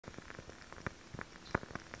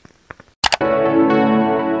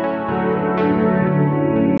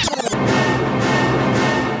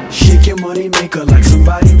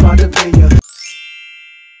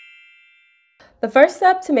The first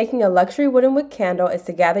step to making a luxury wooden wick candle is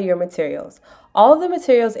to gather your materials. All of the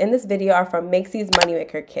materials in this video are from Makesy's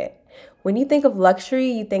Moneymaker kit. When you think of luxury,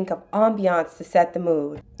 you think of ambiance to set the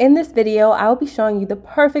mood. In this video, I will be showing you the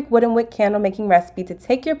perfect wooden wick candle making recipe to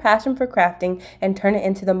take your passion for crafting and turn it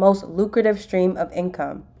into the most lucrative stream of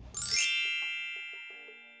income.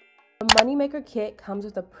 The Moneymaker kit comes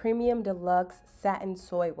with a premium deluxe satin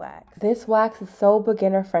soy wax. This wax is so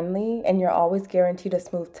beginner friendly and you're always guaranteed a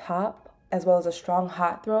smooth top, as well as a strong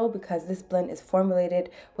hot throw because this blend is formulated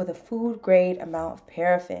with a food grade amount of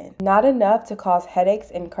paraffin. Not enough to cause headaches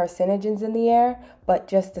and carcinogens in the air, but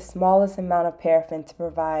just the smallest amount of paraffin to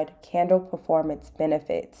provide candle performance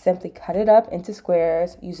benefits. Simply cut it up into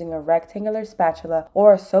squares using a rectangular spatula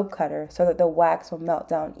or a soap cutter so that the wax will melt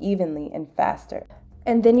down evenly and faster.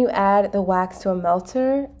 And then you add the wax to a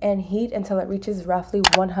melter and heat until it reaches roughly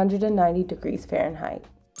 190 degrees Fahrenheit.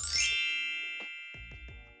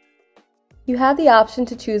 You have the option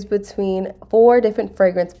to choose between 4 different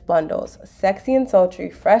fragrance bundles: sexy and sultry,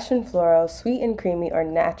 fresh and floral, sweet and creamy, or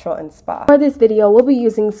natural and spa. For this video, we'll be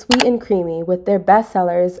using sweet and creamy with their best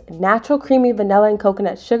sellers, natural creamy vanilla and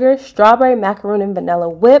coconut sugar, strawberry macaroon and vanilla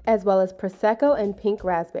whip, as well as prosecco and pink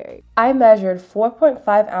raspberry. I measured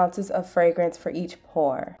 4.5 ounces of fragrance for each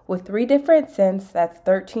pour. With 3 different scents, that's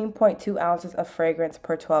 13.2 ounces of fragrance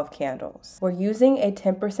per 12 candles. We're using a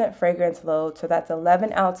 10% fragrance load, so that's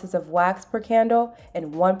 11 ounces of wax per candle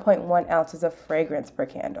and 1.1 ounces of fragrance per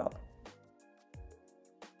candle.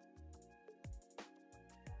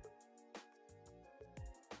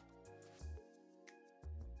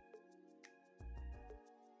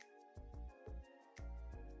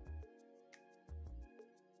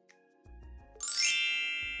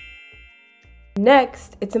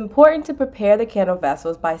 Next, it's important to prepare the candle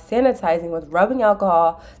vessels by sanitizing with rubbing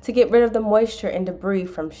alcohol to get rid of the moisture and debris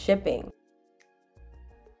from shipping.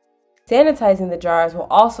 Sanitizing the jars will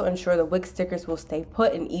also ensure the wick stickers will stay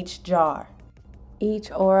put in each jar.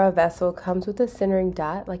 Each aura vessel comes with a centering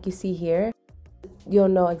dot like you see here. You'll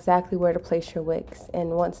know exactly where to place your wicks, and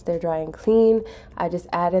once they're dry and clean, I just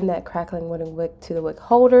add in that crackling wooden wick to the wick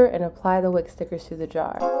holder and apply the wick stickers to the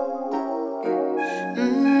jar.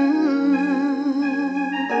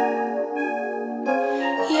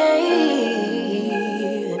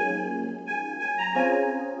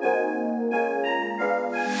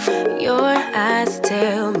 Your eyes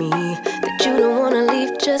tell me that you don't wanna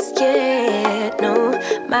leave just yet. No,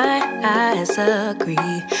 my eyes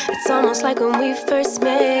agree. It's almost like when we first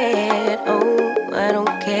met. Oh, I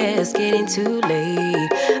don't care, it's getting too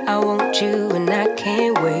late. I want you and I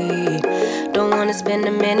can't wait. Don't wanna spend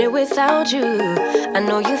a minute without you. I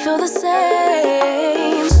know you feel the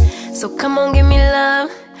same. So come on, give me love.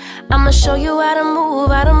 I'ma show you how to move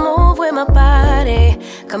with my body.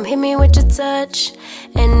 Come hit me with your touch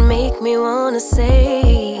and make me wanna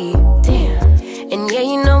say, damn. And yeah,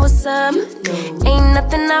 you know what's up. Ain't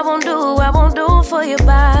nothing I won't do for your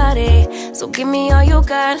body. So give me all you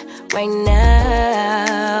got right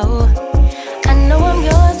now. I know I'm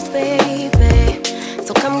yours, baby.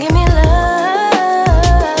 So come give me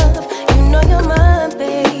love. You know you're mine,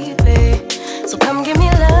 baby. So come give me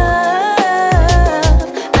love.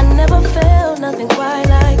 Nothing quite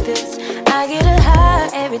like this. I get a high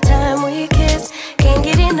every time we kiss. Can't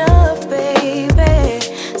get enough, baby.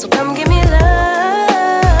 So come give me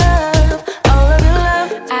love, all of your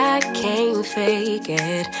love. I can't fake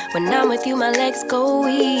it. When I'm with you, my legs go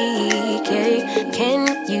weak. Yeah. Can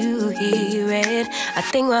you hear it? I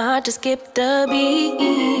think my heart just skipped a beat.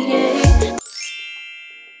 Yeah.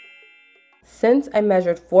 Since I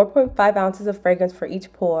measured 4.5 ounces of fragrance for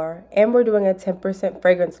each pour, and we're doing a 10%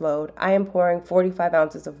 fragrance load, I am pouring 45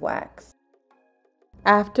 ounces of wax.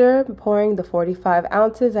 After pouring the 45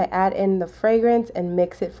 ounces, I add in the fragrance and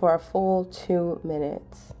mix it for a full 2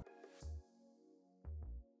 minutes.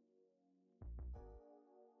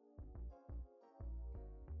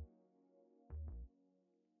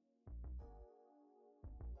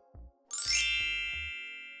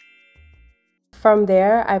 From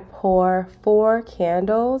there, I pour 4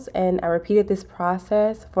 candles, and I repeated this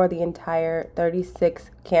process for the entire 36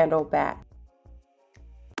 candle batch.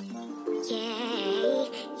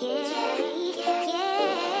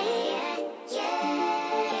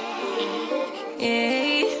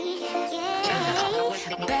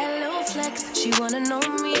 Bad little flex, she wanna know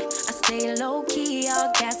me. I stay low key, all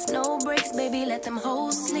gas, no brakes, baby, let them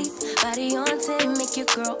hoes sleep. Body on 10, make your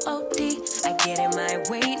girl OD. I get in my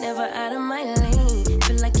way, never out of my lane.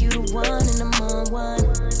 Feel like you the one and I'm on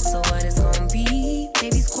one. So what it's gonna be?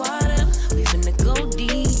 Baby, squad up, we finna go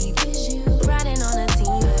deep. Riding on a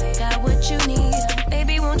team, got what you need.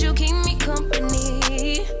 Baby, won't you keep me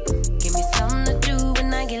company? Give me something to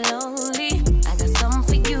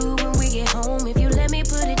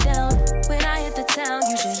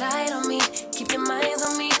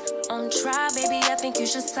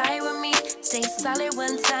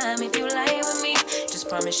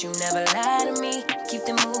promise you never lie to me. Keep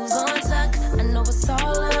the moves on tuck, I know it's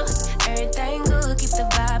all love. Everything good, keep the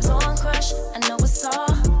vibes on crush. I know it's all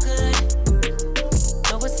good,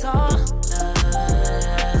 know it's all love,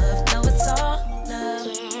 know it's all love.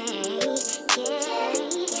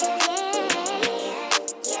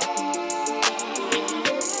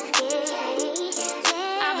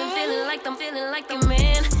 I've been feeling like I'm feeling like the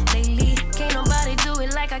man lately. Can't nobody do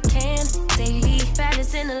it like I can daily.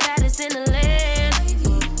 Baddest in the land.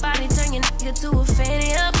 Body turn your nigga to a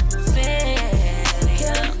fan up.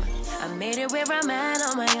 I made it where I'm at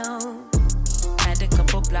on my own. Had a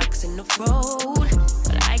couple blocks in the road,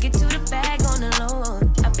 but I get to the bag on the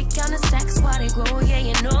loan. I be counting stacks while they grow, yeah,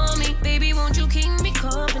 you know me. Baby, won't you keep me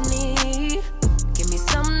company? Give me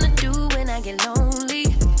something to do when I get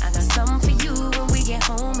lonely. I got something for you when we get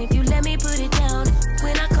home. If you let me put it down,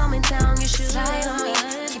 when I come in town, you should slide on me.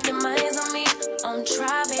 Keep your minds on me. On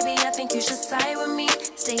try, baby, I think you should side with me.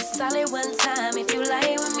 Stay solid one time if you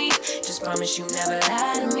lie with me. Just promise you never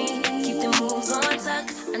lie to me. Keep the moves on tuck,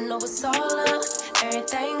 I know it's all love.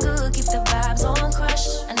 Everything good, keep the vibes on crush.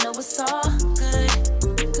 I know it's all good,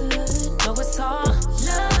 know it's all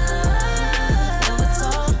love, know it's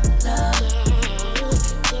all love.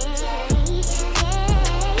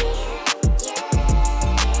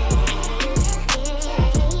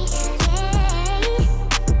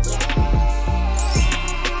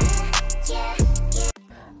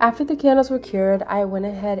 After the candles were cured, I went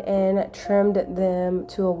ahead and trimmed them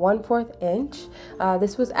to a 1/4 inch.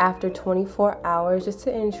 This was after 24 hours just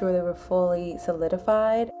to ensure they were fully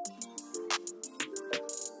solidified.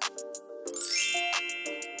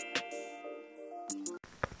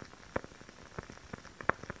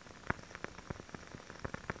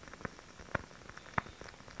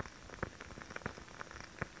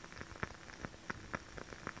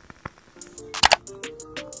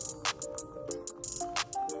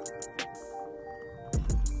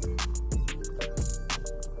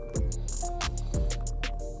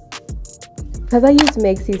 Because I used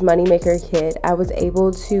Makesy's Moneymaker kit, I was able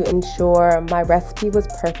to ensure my recipe was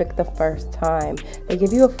perfect the first time. They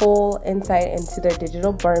give you a full insight into their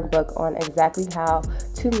digital burn book on exactly how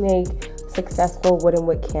to make successful wooden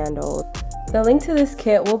wick candles. The link to this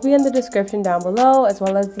kit will be in the description down below, as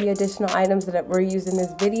well as the additional items that were used in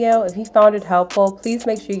this video. If you found it helpful, please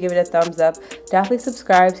make sure you give it a thumbs up. Definitely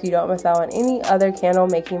subscribe so you don't miss out on any other candle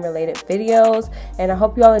making related videos. And I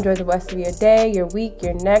hope you all enjoy the rest of your day, your week,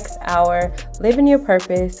 your next hour. Live in your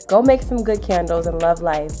purpose. Go make some good candles and love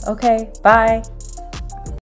life. Okay, bye.